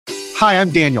Hi,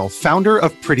 I'm Daniel, founder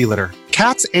of Pretty Litter.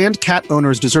 Cats and cat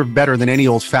owners deserve better than any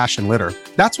old-fashioned litter.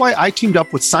 That's why I teamed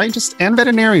up with scientists and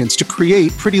veterinarians to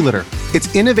create Pretty Litter.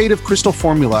 Its innovative crystal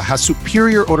formula has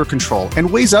superior odor control and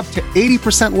weighs up to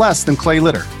 80% less than clay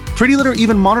litter. Pretty Litter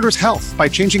even monitors health by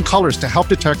changing colors to help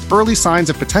detect early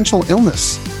signs of potential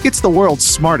illness. It's the world's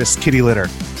smartest kitty litter.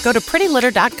 Go to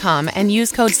prettylitter.com and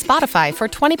use code SPOTIFY for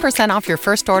 20% off your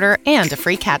first order and a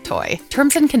free cat toy.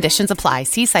 Terms and conditions apply.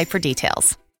 See site for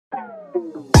details.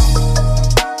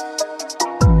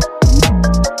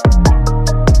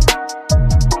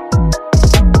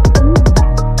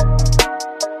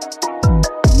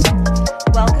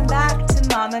 Welcome back to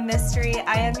Mama Mystery.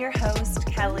 I am your host,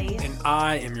 Kelly. And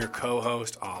I am your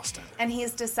co-host, Austin. And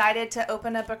he's decided to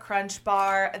open up a Crunch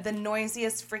Bar, the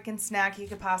noisiest freaking snack you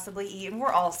could possibly eat, and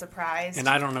we're all surprised. And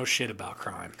I don't know shit about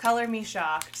crime. Color me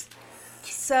shocked.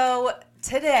 So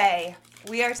today,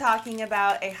 we are talking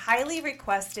about a highly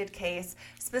requested case.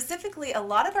 Specifically, a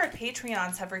lot of our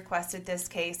Patreons have requested this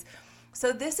case.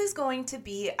 So this is going to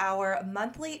be our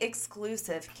monthly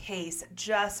exclusive case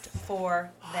just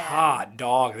for them. Hot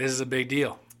dog. This is a big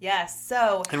deal. Yes,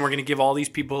 so... And we're going to give all these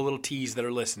people a little tease that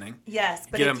are listening. Yes,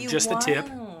 but get if them you just want... the tip.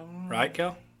 Right,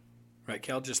 Kel? Right,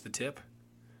 Kel? Just the tip?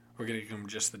 We're going to give them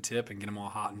just the tip and get them all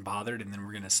hot and bothered. And then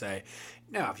we're going to say,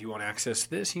 now, if you want access to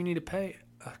this, you need to pay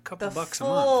a couple bucks a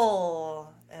month. The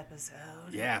full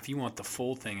episode. Yeah, if you want the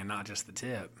full thing and not just the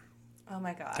tip. Oh,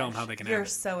 my gosh. Tell them how they can have You're it.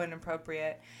 so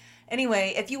inappropriate.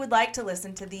 Anyway, if you would like to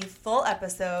listen to the full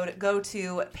episode, go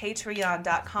to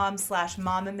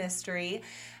patreon.com/mamamystery.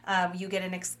 You get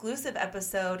an exclusive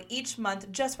episode each month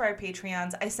just for our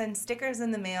Patreons. I send stickers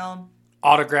in the mail.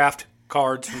 Autographed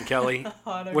cards from Kelly,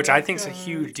 which I think is a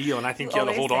huge deal, and I think you ought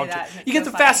to hold on to. You get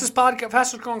the fastest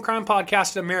growing crime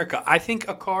podcast in America. I think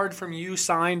a card from you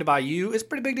signed by you is a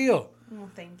pretty big deal. Well,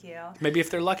 thank you. Maybe if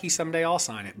they're lucky, someday I'll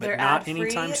sign it, but They're not ad-free.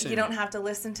 anytime soon. You don't have to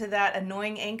listen to that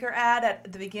annoying anchor ad at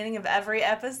the beginning of every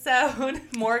episode.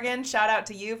 Morgan, shout out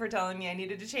to you for telling me I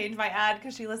needed to change my ad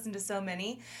because she listened to so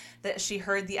many that she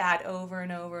heard the ad over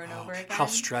and over and over again. How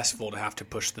stressful to have to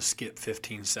push the skip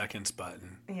 15 seconds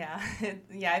button. Yeah.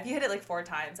 Yeah, if you hit it like 4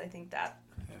 times, I think that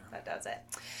does it.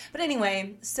 But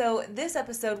anyway, so this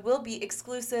episode will be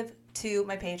exclusive to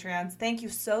my Patreons. Thank you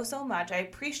so, so much. I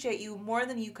appreciate you more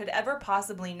than you could ever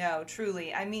possibly know.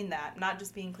 Truly. I mean that. Not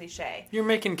just being cliche. You're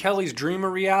making Kelly's dream a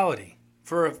reality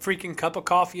for a freaking cup of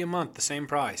coffee a month, the same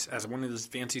price as one of those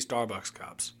fancy Starbucks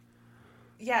cups.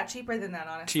 Yeah, cheaper than that,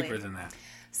 honestly. Cheaper than that.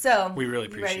 So, we really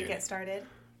appreciate it. ready to get started?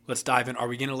 Let's dive in. Are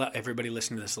we going to let everybody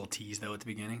listen to this little tease, though, at the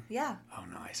beginning? Yeah. Oh,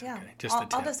 nice. Yeah. Okay. Just the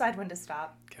tip. I'll decide when to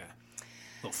stop. Okay.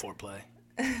 A little foreplay.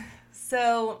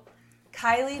 So,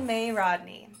 Kylie Mae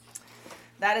Rodney.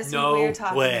 That is who we're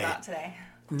talking about today.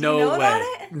 Do you know about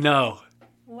it? No.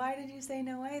 Why did you say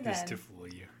no way then? Just to fool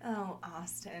you. Oh,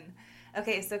 Austin.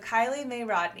 Okay, so Kylie Mae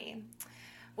Rodney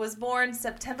was born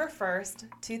September 1st,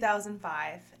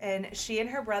 2005, and she and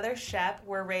her brother Shep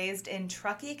were raised in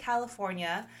Truckee,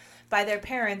 California by their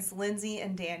parents, Lindsay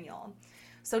and Daniel.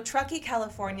 So Truckee,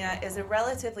 California is a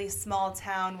relatively small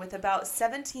town with about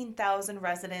 17,000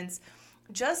 residents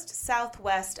just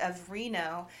southwest of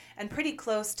Reno and pretty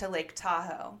close to Lake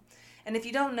Tahoe. And if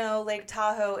you don't know, Lake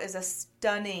Tahoe is a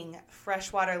stunning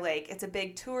freshwater lake. It's a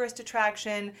big tourist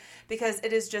attraction because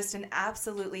it is just an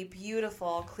absolutely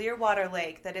beautiful clear water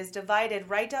lake that is divided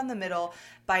right down the middle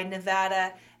by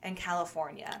Nevada and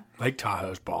California. Lake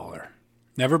Tahoe's baller.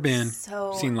 Never been.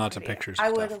 So seen lots pretty. of pictures. I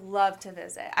and would stuff. love to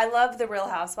visit. I love The Real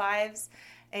Housewives,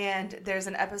 and there's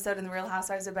an episode in The Real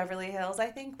Housewives of Beverly Hills, I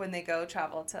think, when they go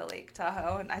travel to Lake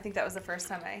Tahoe, and I think that was the first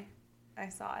time I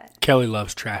saw it. Kelly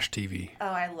loves trash TV. Oh,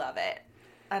 I love it.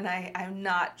 And I'm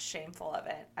not shameful of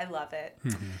it. I love it.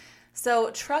 Mm-hmm.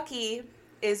 So Truckee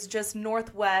is just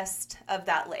northwest of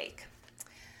that lake.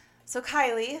 So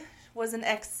Kylie was an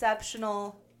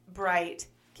exceptional, bright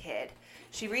kid.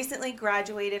 She recently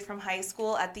graduated from high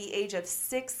school at the age of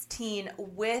 16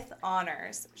 with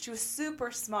honors. She was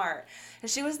super smart. And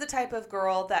she was the type of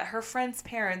girl that her friends'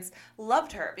 parents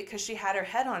loved her because she had her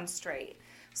head on straight.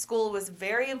 School was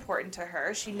very important to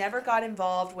her. She never got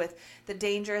involved with the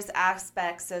dangerous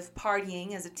aspects of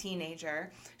partying as a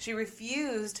teenager. She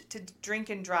refused to drink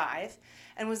and drive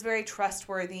and was very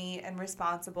trustworthy and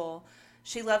responsible.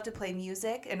 She loved to play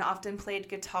music and often played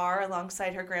guitar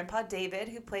alongside her grandpa David,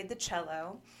 who played the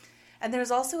cello. And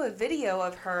there's also a video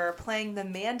of her playing the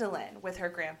mandolin with her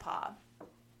grandpa.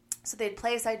 So they'd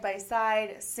play side by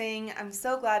side, sing. I'm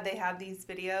so glad they have these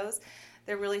videos.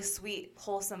 They're really sweet,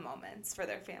 wholesome moments for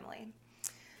their family.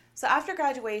 So after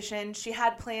graduation, she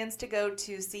had plans to go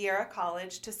to Sierra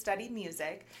College to study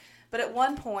music, But at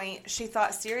one point, she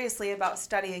thought seriously about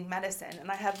studying medicine, and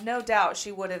I have no doubt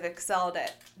she would have excelled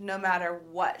at no matter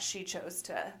what she chose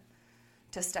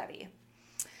to study.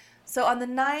 So on the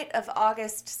night of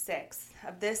August 6th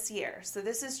of this year, so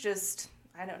this is just,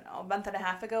 I don't know, a month and a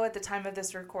half ago at the time of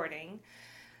this recording,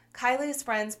 Kylie's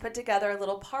friends put together a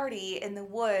little party in the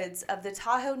woods of the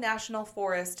Tahoe National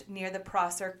Forest near the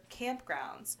Prosser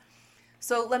campgrounds.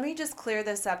 So let me just clear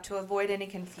this up to avoid any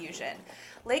confusion.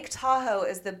 Lake Tahoe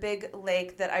is the big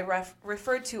lake that I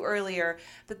referred to earlier,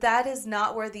 but that is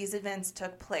not where these events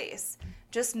took place.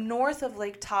 Just north of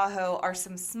Lake Tahoe are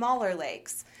some smaller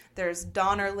lakes. There's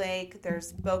Donner Lake,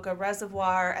 there's Boca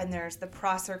Reservoir, and there's the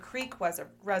Prosser Creek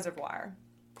Reservoir.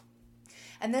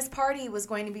 And this party was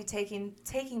going to be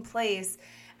taking place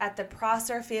at the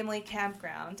Prosser Family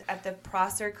Campground at the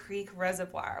Prosser Creek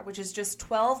Reservoir, which is just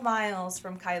 12 miles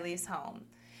from Kylie's home.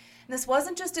 And this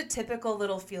wasn't just a typical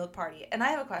little field party. And I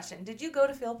have a question. Did you go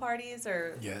to field parties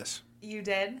or? Yes. You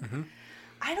did? Mm-hmm.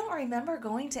 I don't remember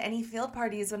going to any field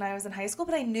parties when I was in high school,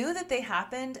 but I knew that they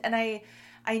happened, and I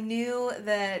knew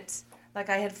that, like,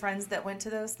 I had friends that went to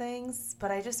those things,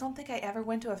 but I just don't think I ever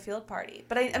went to a field party.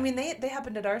 But I mean, they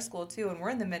happened at our school too, and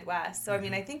we're in the Midwest. So, I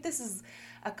mean, I think this is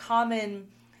a common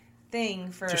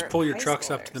thing for just pull your high trucks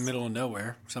schoolers. up to the middle of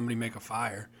nowhere. Somebody make a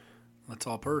fire. That's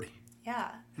all purdy.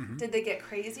 Yeah. Mm-hmm. Did they get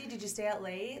crazy? Did you stay out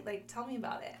late? Like, tell me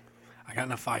about it. I got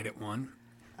in a fight at one.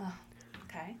 Oh,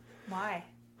 okay. Why?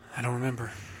 I don't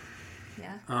remember.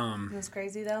 Yeah. It was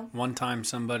crazy though. One time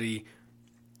somebody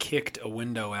kicked a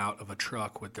window out of a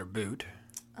truck with their boot.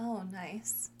 Oh,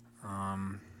 nice.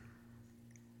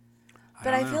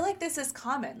 But I feel like this is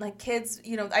common. Like kids,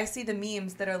 you know, I see the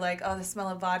memes that are like, oh, the smell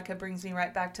of vodka brings me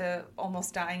right back to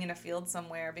almost dying in a field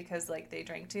somewhere because like they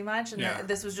drank too much. And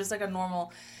this was just like a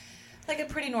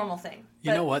pretty normal thing.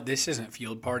 You know what? This isn't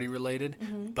field party related,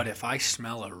 but if I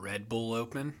smell a Red Bull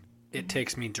open, it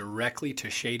takes me directly to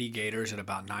Shady Gators at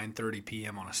about 9:30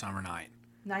 p.m. on a summer night.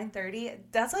 9:30?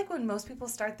 That's like when most people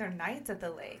start their nights at the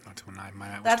lake. That's when my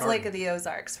night was That's starting. Lake of the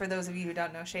Ozarks, for those of you who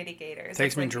don't know Shady Gators.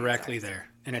 Takes me directly there,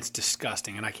 and it's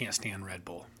disgusting, and I can't stand Red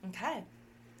Bull. Okay.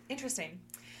 Interesting.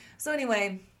 So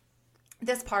anyway,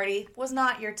 this party was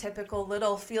not your typical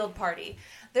little field party.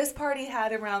 This party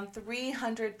had around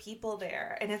 300 people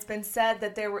there, and it's been said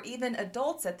that there were even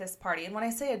adults at this party. And when I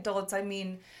say adults, I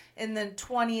mean in the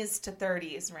 20s to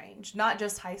 30s range, not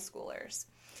just high schoolers.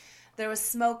 There was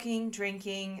smoking,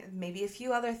 drinking, maybe a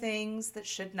few other things that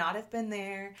should not have been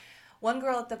there. One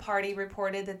girl at the party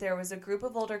reported that there was a group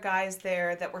of older guys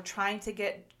there that were trying to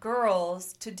get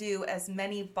girls to do as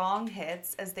many bong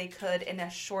hits as they could in a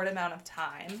short amount of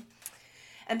time.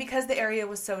 And because the area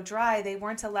was so dry, they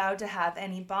weren't allowed to have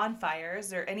any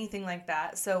bonfires or anything like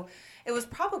that. So it was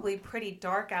probably pretty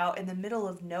dark out in the middle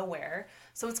of nowhere.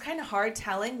 So it's kind of hard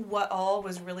telling what all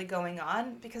was really going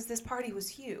on because this party was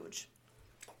huge.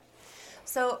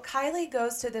 So Kylie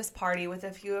goes to this party with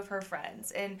a few of her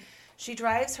friends, and she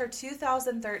drives her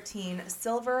 2013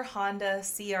 silver Honda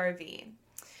CR-V.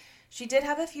 She did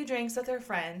have a few drinks with her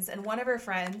friends, and one of her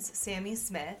friends, Sammy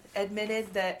Smith,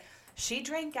 admitted that she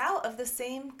drank out of the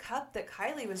same cup that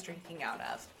Kylie was drinking out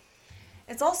of.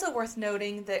 It's also worth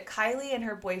noting that Kylie and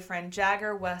her boyfriend,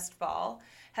 Jagger Westfall,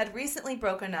 had recently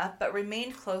broken up but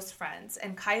remained close friends,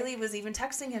 and Kylie was even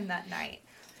texting him that night.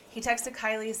 He texted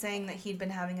Kylie saying that he'd been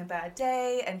having a bad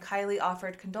day, and Kylie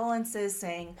offered condolences,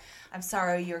 saying, "I'm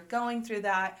sorry you're going through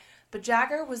that." But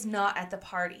Jagger was not at the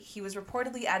party. He was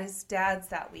reportedly at his dad's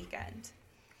that weekend.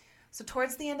 So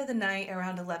towards the end of the night,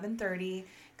 around 11:30,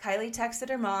 Kylie texted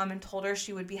her mom and told her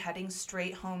she would be heading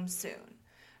straight home soon.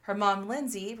 Her mom,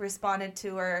 Lindsay, responded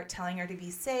to her, telling her to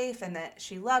be safe and that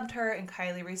she loved her, and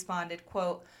Kylie responded,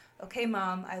 quote, "Okay,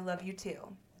 Mom, I love you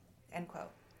too," end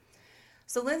quote.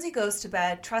 So Lindsay goes to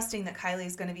bed, trusting that Kylie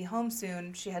is going to be home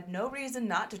soon. She had no reason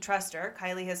not to trust her.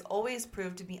 Kylie has always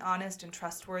proved to be honest and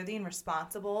trustworthy and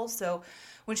responsible. So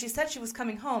when she said she was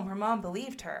coming home, her mom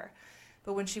believed her.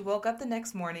 But when she woke up the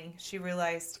next morning, she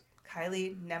realized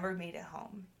Kylie never made it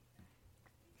home.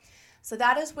 So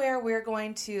that is where we're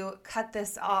going to cut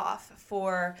this off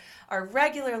for our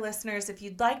regular listeners. If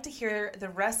you'd like to hear the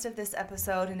rest of this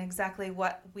episode and exactly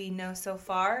what we know so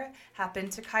far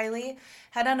happened to Kylie,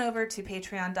 head on over to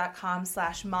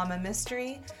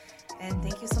patreon.com/mamamystery. And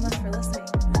thank you so much for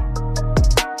listening.